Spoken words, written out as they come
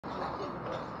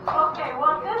Okay,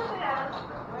 well this is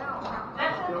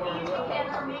easy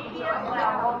intermediate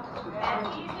level, and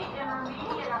easy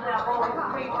intermediate level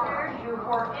prepares you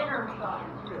for intermediate.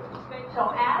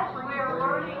 So as we're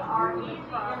learning our easy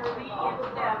intermediate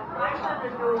steps, I'm going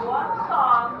to do one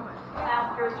song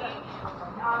after each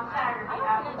on Saturday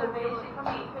after the basic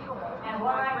teach. And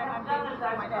what I have done is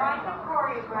I've tried to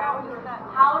choreograph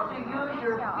how to use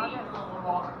your feet a little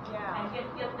more and get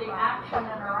the action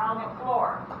and around the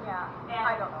floor.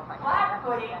 And flat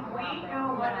footing, we do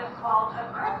what is called a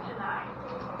kryptonite.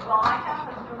 Well, I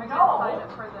happen to know that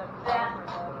it's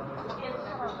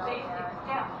basic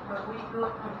steps, but we do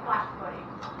it with flat footing.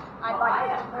 So I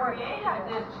have created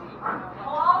this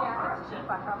Clog Kripton.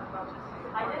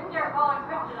 I didn't dare call it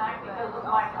kryptonite because of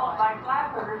my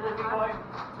flat footers would be going.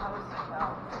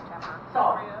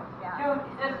 So,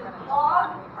 this is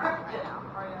Clog Kripton.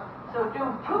 So do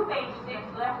two basics,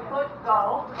 left foot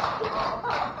go.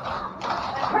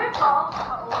 And triple.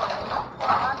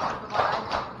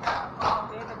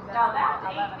 Now that's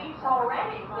 8 beats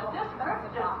already, but this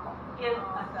Kripton is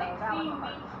a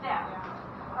 16-beat step.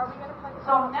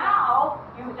 So now,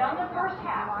 you've done the first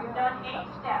half, you've done 8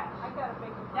 steps.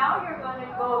 Now you're going to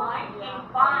go like a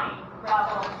vine,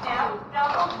 double step,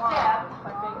 double step.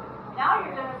 Now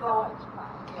you're going to go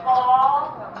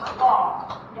fall,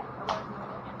 fall.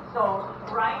 So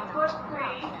right foot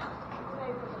free,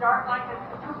 start like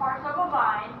 2 parts of a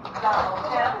vine, double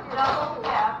step,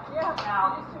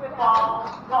 now fall,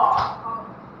 fall.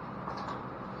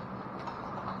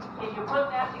 Can you put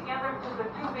that together to the 2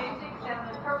 basics and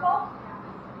the triple?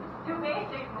 2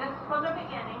 basics, this is from the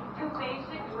beginning. 2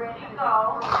 basics, ready,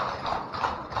 go.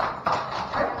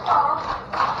 Triple.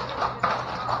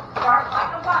 Start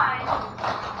like a vine.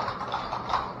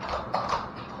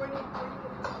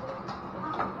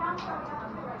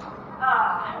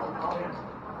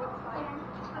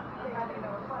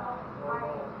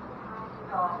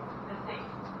 So, let's see.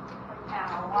 And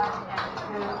 1 and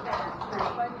 2 and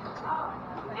 3.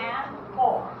 And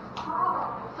 4.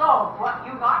 So, what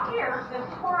you got here, this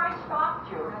is where I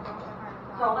stopped you.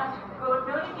 So let's go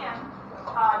do it again.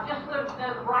 Just the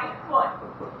right foot.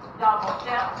 Double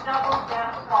step,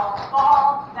 fall,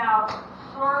 fall. Now,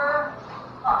 slur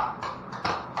up.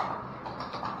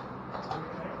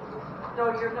 So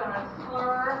you're going to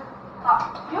slur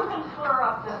up. You can slur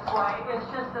up this way. It's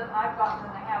just that I've gotten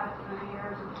in the habit through the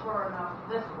years of slurring up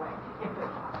this way. If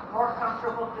it's more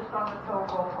comfortable just on the toe,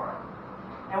 go for it.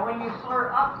 And when you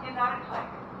slur up, you got to click.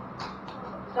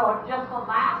 So just the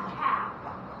last half,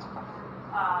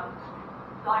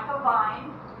 like a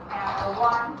vine, and a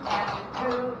 1, and a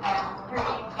 2, and 3,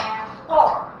 and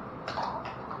 4.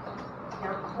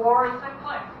 Your 4 is a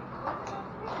click.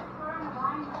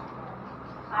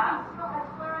 Huh?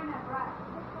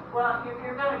 Well,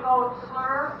 you're going to go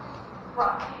slur,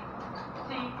 brush.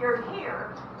 See, you're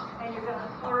here, and you're going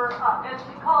to slur up. It's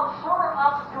called slur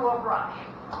up to a brush.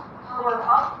 Slur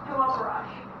up to a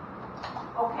brush.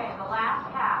 Okay, the last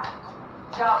half.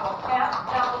 Double step,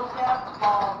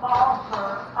 fall, fall,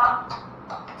 slur up.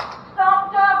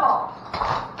 Stop double.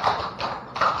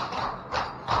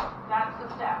 That's the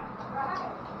step.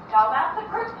 Now that's a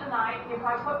kryptonite if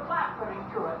I put flat footing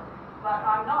to it, but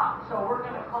I'm not. So we're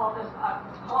going to call this a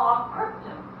Clog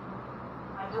Kripton.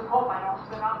 I just hope I don't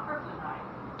spit out kryptonite.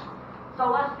 So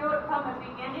let's do it from the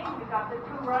beginning. We got the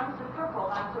 2 runs to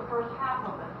triple. That's the first half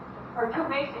of it. Or 2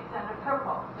 basics and a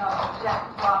triple. Double step,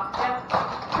 drop step,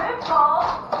 triple.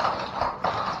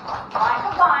 Like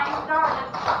a vine, start it.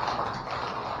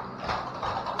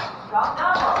 Drop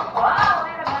double. Wow,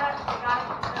 wait a minute.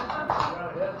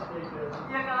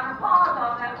 You got to pause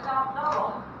on that stop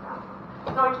double.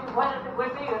 So what it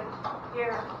would be is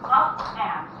here, up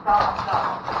and stop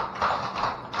double.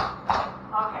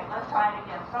 Okay, let's try it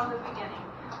again from the beginning.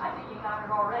 I think you got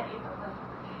it already, but let's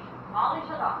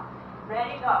polish it off.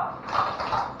 Ready, go.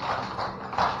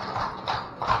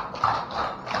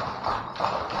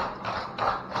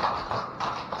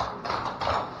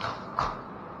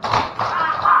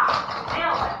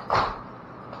 Nailed it.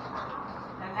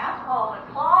 And that's called a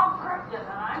Clog Kripton, and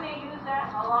I may use that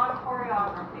in a lot of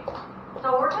choreography. So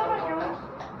we're going to do,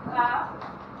 yeah.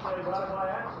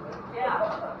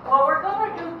 Well, we're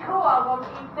going to do 2 of them.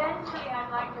 Eventually, I'd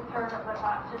like to turn it, but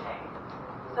not today.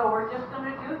 So we're just going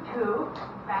to do 2,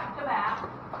 back to back.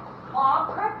 Clog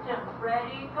Kripton,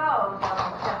 ready, go.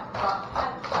 Double step, drop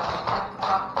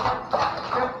step,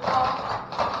 triple,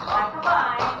 like a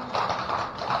vine.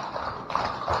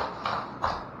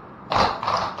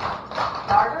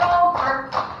 Start it over.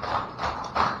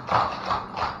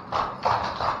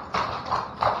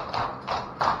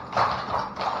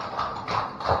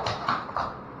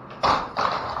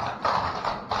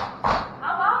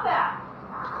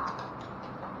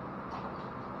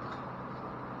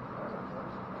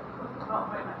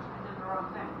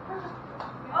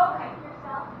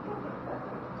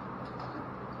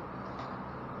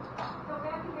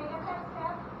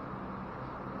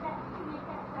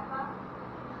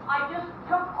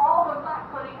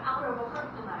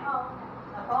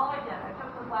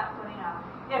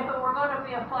 If it were going to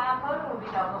be a flat foot, it would be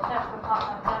double step, step,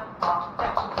 step, drop,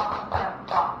 step, step, step,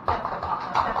 drop, step, step, step, drop,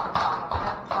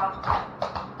 step, drop, step.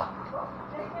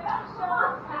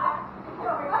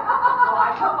 So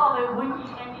I took all the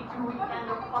winky, endy, gooey, and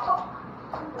the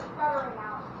Stuttering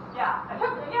out.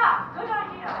 yeah, good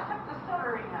idea. I took the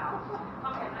stuttering out.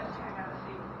 Okay, let's see. I gotta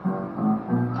see.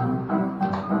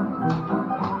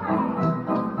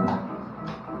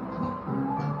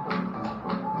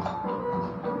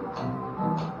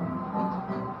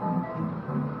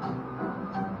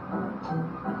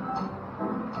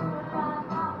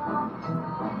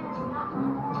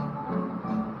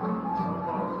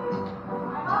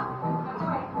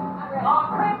 Oh,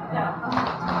 Kripton.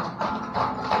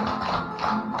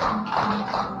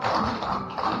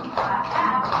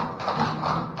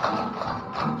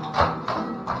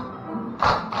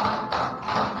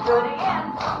 Do it again.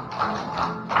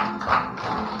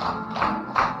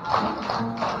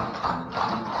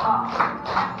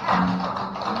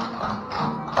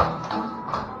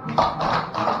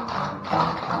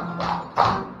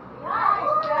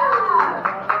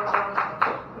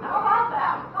 How about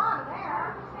that?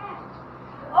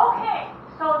 Okay,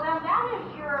 so then that is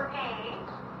your A,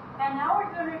 and now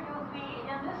we're going to do B,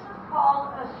 and this is called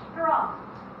a strum.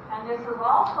 And this is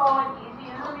also an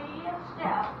easy intermediate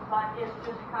step, but it's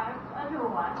just kind of a new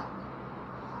one.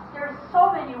 There's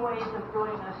so many ways of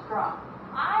doing a strum.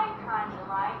 I kind of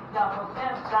like double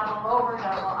step, double over,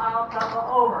 double out, double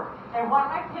over. And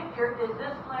what I picture is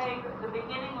this leg, the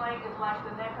beginning leg is like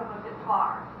the neck of a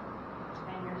guitar,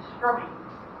 and you're strumming.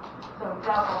 So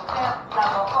double step,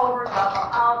 double over, double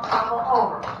out, double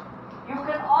over. You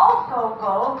can also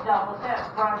go double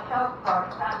step, brush up,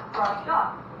 brush back, brush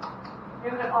up. You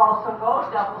can also go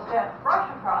double step, brush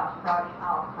across, brush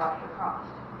out, brush across.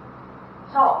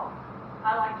 So,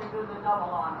 I like to do the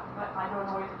double on it, but I don't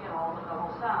always get all the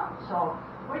double sounds. So,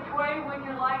 which way would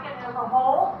you like it as a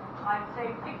whole? I'd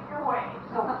say pick your way.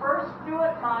 So first do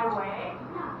it my way.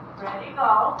 Ready,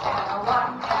 go. And a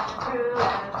 1, and a 2,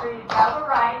 and a 3, double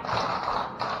right.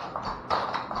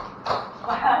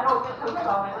 I don't get to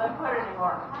go, let's put it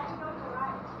anymore.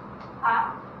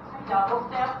 Huh? Double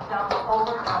step, double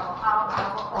over, double out,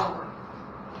 double over.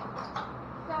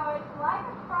 So it's like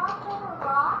a crossover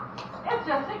rock. It's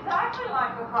just exactly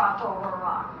like a crossover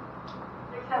rock,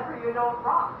 except for you don't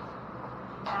rock.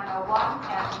 And a 1,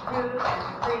 and a 2, and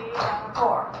a 3, and a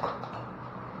 4.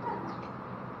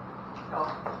 So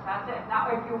that's it. Now,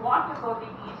 if you want to go the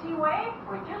easy way,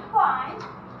 which is fine,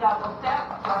 double step,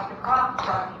 brush across,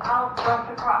 brush out, brush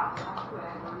across.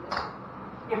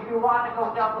 If you want to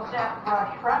go double step,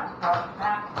 brush front, brush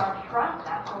back, brush front,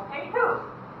 that's okay too.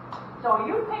 So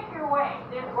you pick your way.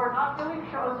 We're not doing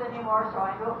shows anymore, so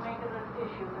I don't make it an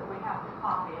issue that we have to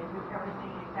copy and do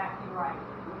everything exactly right.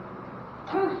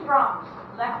 2 strums,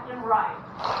 left and right.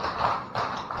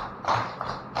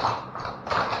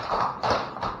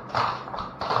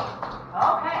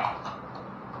 Okay.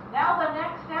 Now the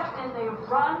next step is a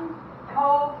run,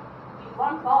 toe,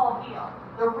 1 ball heel.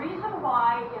 The reason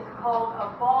why it's called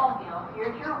a ball heel,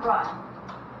 here's your run,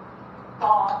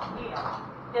 ball heel.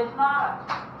 It's not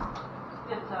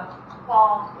it's a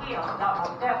ball heel,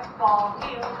 double step, ball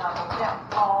heel, double step,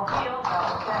 ball heel,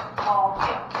 double step, ball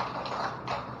heel.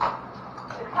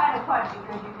 It's kind of fun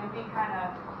because you can be kind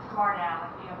of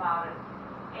smart-alecky about it.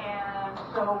 And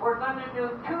so we're going to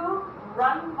do 2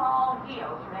 run ball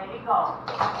heels. Ready, go.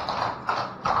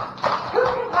 2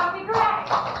 Kentucky drag.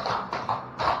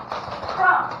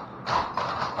 Strum.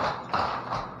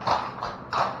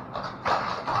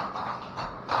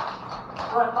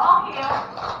 Run ball heel.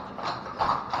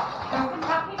 2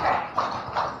 Kentucky drag.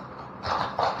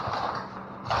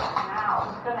 Now,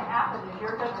 what's going to happen is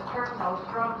you're going to turn those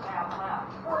strums half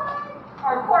left.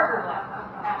 Or quarter left.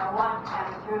 And a 1, and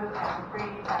a 2, and a 3,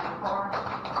 and a 4.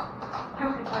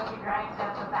 2 Kentucky drags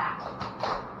at the back.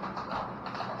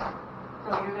 So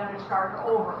you're going to start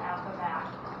over at the back.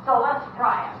 So let's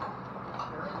try it.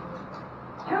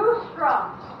 2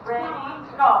 strums. Ready,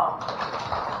 go.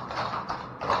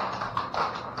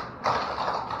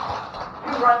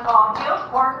 2 run ball heels,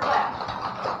 quarter left.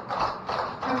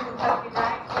 2 Kentucky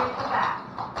drags, face the back.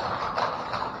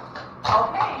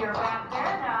 Okay, you're back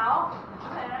there now. Just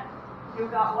a minute. You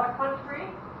got what foot free?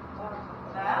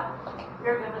 Left.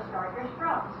 You're going to start your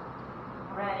strums.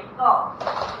 Ready, go.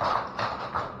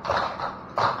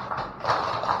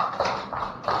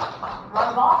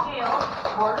 Run ball heels,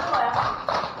 quarter left.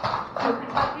 2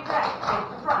 Kentucky drags, face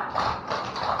the front.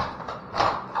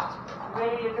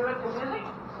 Ready to do it to music?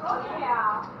 Oh,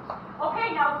 yeah.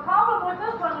 Okay, now the problem with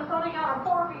this one is it's only got a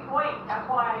 4-beat wait. That's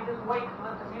why I just wait and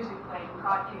let the music play and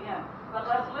caught you in. But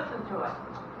let's listen to it.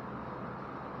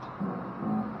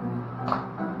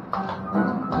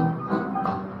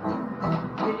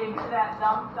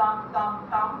 thump, thump, thump,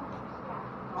 thump.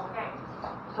 Okay.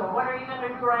 So what are you going to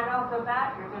do right off the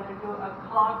bat? You're going to do a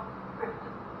clog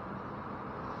Kripton.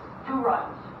 2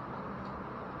 runs.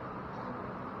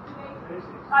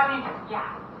 I mean,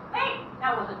 yeah. Hey,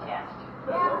 that was a test.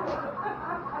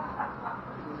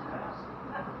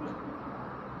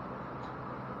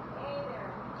 Hey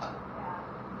there.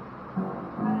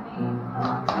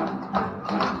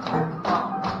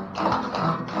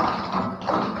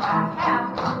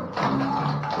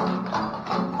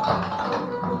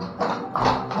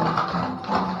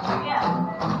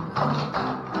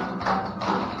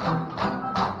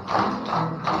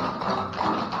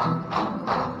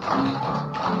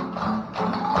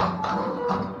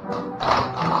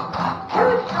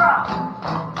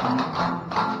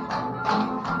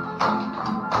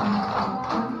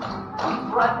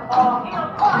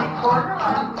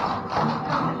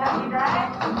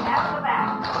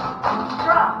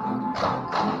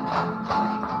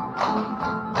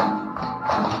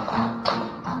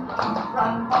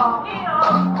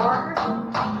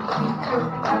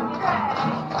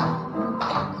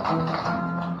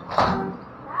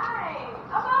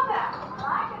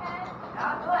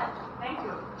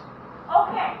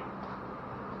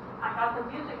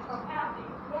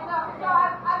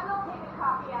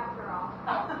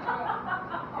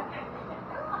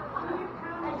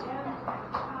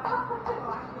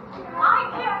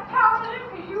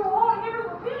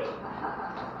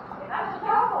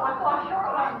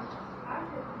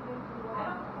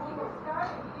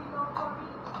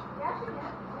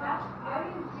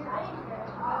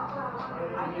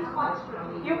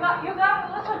 You got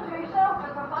to listen to yourself,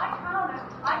 because if I count it,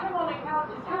 I can only count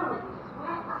to 2.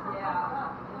 Yeah.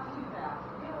 Let's do that.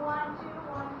 Do 1, 2,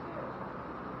 1,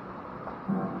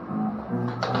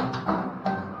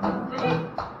 2. See?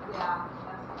 Yeah,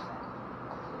 that's okay.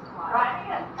 Try it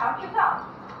again. Count yourself.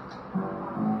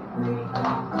 3.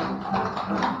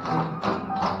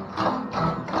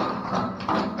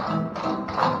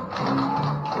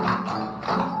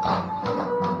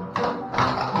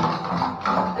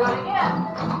 Do it again.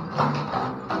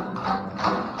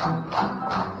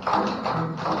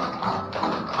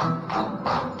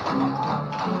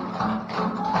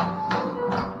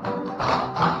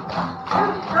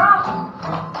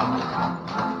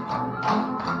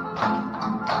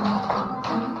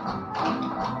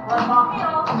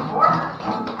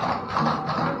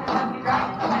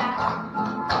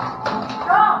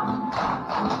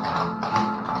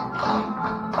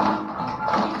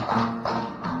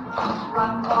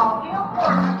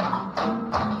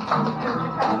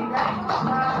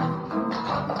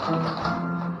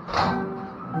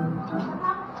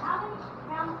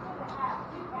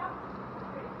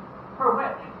 For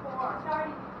which? 4. Sorry.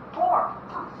 4.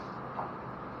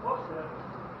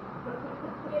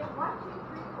 It's 1, 2,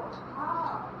 3, 4.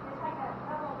 Oh, it's like a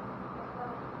double.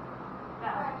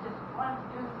 Yeah, just 1,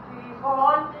 2, 3,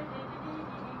 4.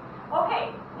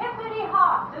 Okay, hippity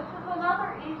hop. This is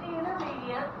another easy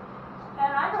intermediate,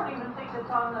 and I don't even think it's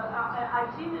on the.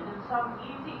 I've seen it in some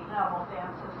easy level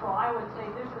dances, so I would say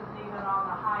this isn't even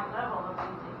on the high level of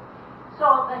easy.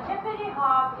 So the hippity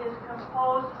hop is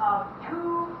composed of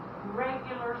 2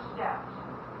 regular steps.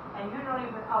 And you don't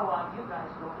even, oh well, you guys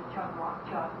know the chug, rock,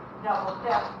 chug, double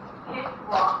step, kick,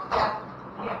 rock, step,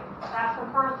 kick. That's the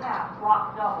first half,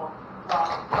 rock, double, step,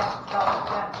 double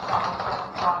step,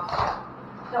 rock, step.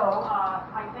 So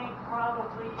I think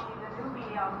probably the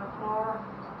newbie on the floor.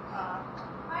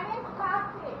 My name's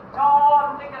Patsy. Oh,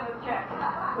 I'm thinking of check.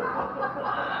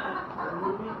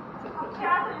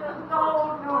 Kathy is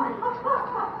no newbie.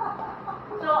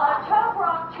 So a chug,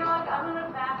 rock, chug, I'm going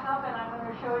to back up and I'm going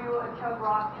to show you a chug,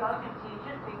 rock, chug and teach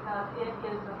it because it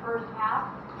is the first half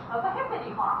of a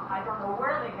hippity hop. I don't know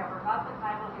where they ever got the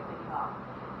title hippity hop.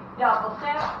 Double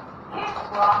step, kick,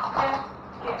 rock, step,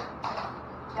 kick.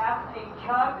 That's a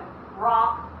chug,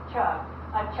 rock, chug.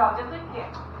 A chug is a kick.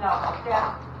 Double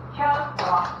step, chug,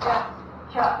 rock, step,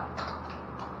 chug.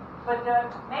 But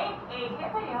to make a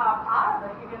hippity hop out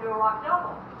of it, you can do a rock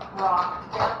double. Rock,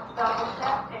 step, double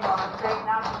step, and you're going to straighten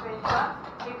out your face up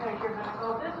because you're going to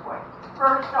go this way.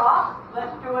 First off,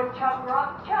 let's do a chug,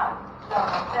 rock, chug.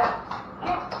 Double step,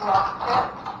 kick, rock, step,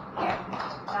 kick.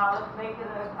 Now let's make it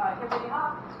a hippity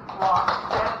hop. Rock,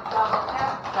 step, rock,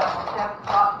 step.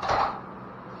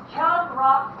 Chug,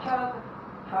 rock, chug,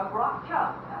 rock,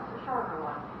 chug. That's a shorter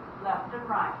one. Left and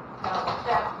right. Double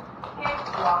step, kick,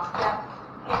 rock, step,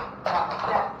 kick, double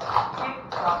step, kick,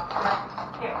 rock, step,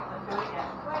 kick. Let's do it again.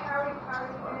 Wait, are we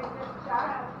doing this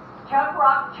chug? Chug,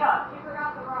 rock, chug. You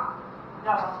forgot the rock.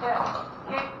 Double step,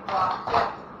 kick, rock, step,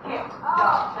 kick,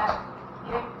 double step,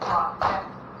 kick, rock, step,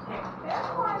 kick. This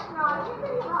one's not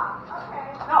hippity hop. Okay.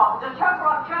 The chug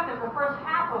rock chug is the first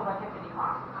half of a hippity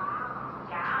hop.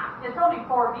 Yeah. It's only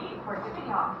 4 beats for hippity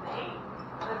hop. It's 8.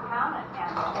 Let's count it.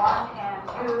 And 1 and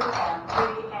 2 and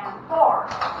 3 and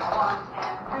 4. 1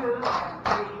 and 2 and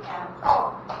 3 and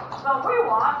 4. So we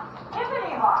want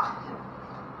hippity hops.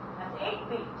 That's 8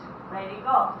 beats. Ready,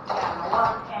 go. And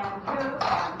 1 and 2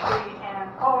 and 3 and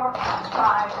 4 and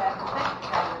 5 and 6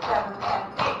 and 7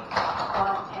 and 8.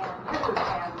 1 and 2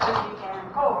 and 3 and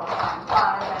 4 and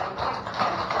 5 and 6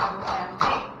 and 7 and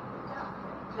 8.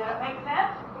 Did it make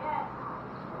sense? Yes.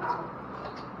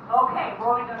 Okay, we're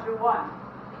only going to do one.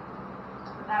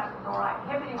 So that's all right.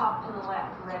 Hippity hop to the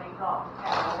left. Ready, go.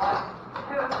 And 1,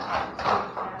 2 and 3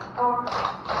 and 4.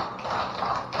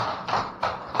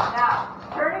 Now,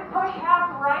 turning push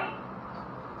half right.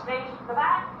 Face the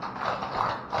back.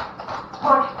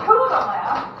 Push to the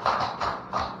left.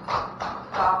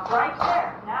 Stop right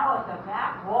there. Now at the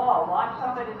back wall, watch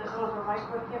somebody that knows a right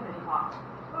foot hippity hop.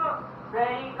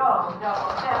 Ready, go.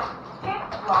 Double step. Kick,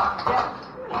 rock, step.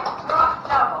 Kick, rock,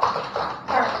 double.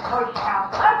 Turn, push half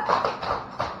left.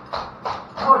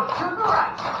 Push to the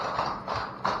right.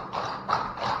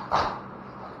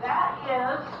 That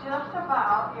is just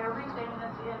about everything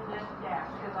that's in this dance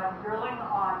because I'm drilling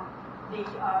on the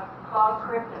Clog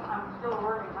Kripton. I'm still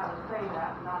learning how to say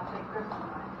that and not say Kripton.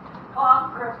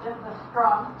 Clog, Kripton, the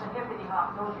strum, the hippity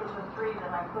hop. Those are the 3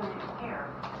 that I put in here.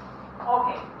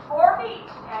 Okay, 4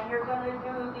 beats, and you're going to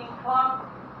do the Clog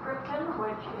Kripton,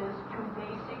 which is 2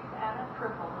 basics and a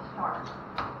triple to start.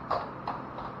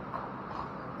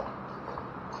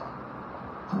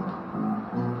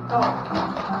 Go.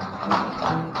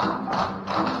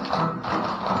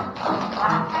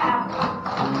 Last half.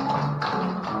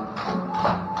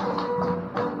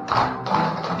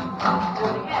 Do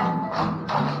it again.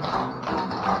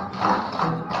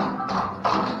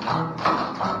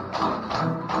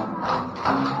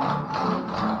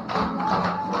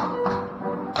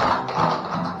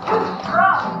 Two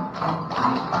strums.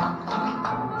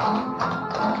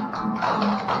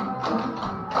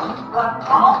 Run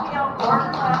all field forward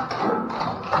and left. 2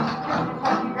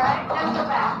 Kentucky right and the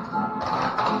back.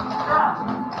 Strum.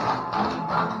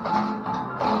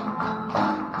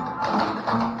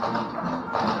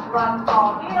 Run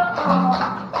ball heel through.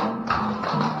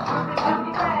 2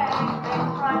 Kentucky right,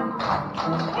 base front.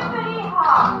 Hippity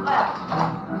hop left.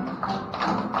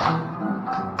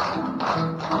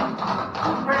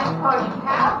 Turning push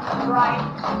half right.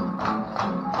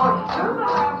 Push to the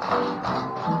left.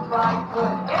 Right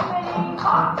foot hippity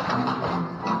hop.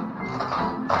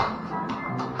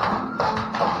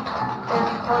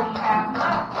 Turning push half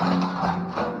left.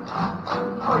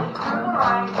 Push to the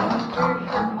right. Here's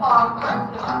your Clog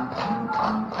Kripton.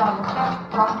 Double step,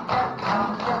 drop step,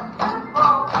 double step, and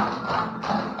roll.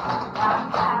 Last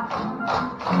half.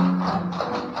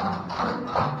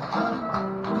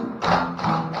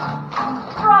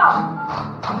 Strum.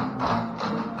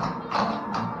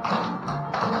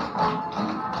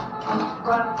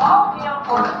 Run ball field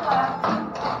forward and left.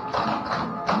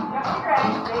 Jump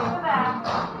right, face the back.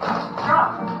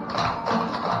 Strum.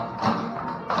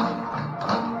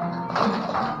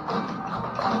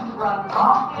 Run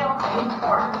ball field, face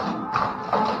forward.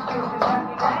 2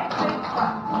 Kentucky right, face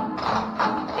front.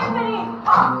 Hippity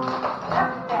hop.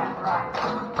 Left stand right.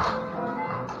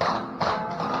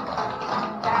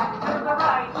 Back to the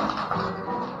right.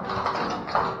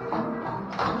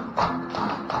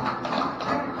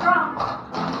 2 strums.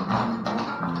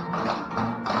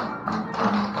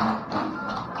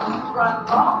 Run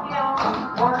ball field.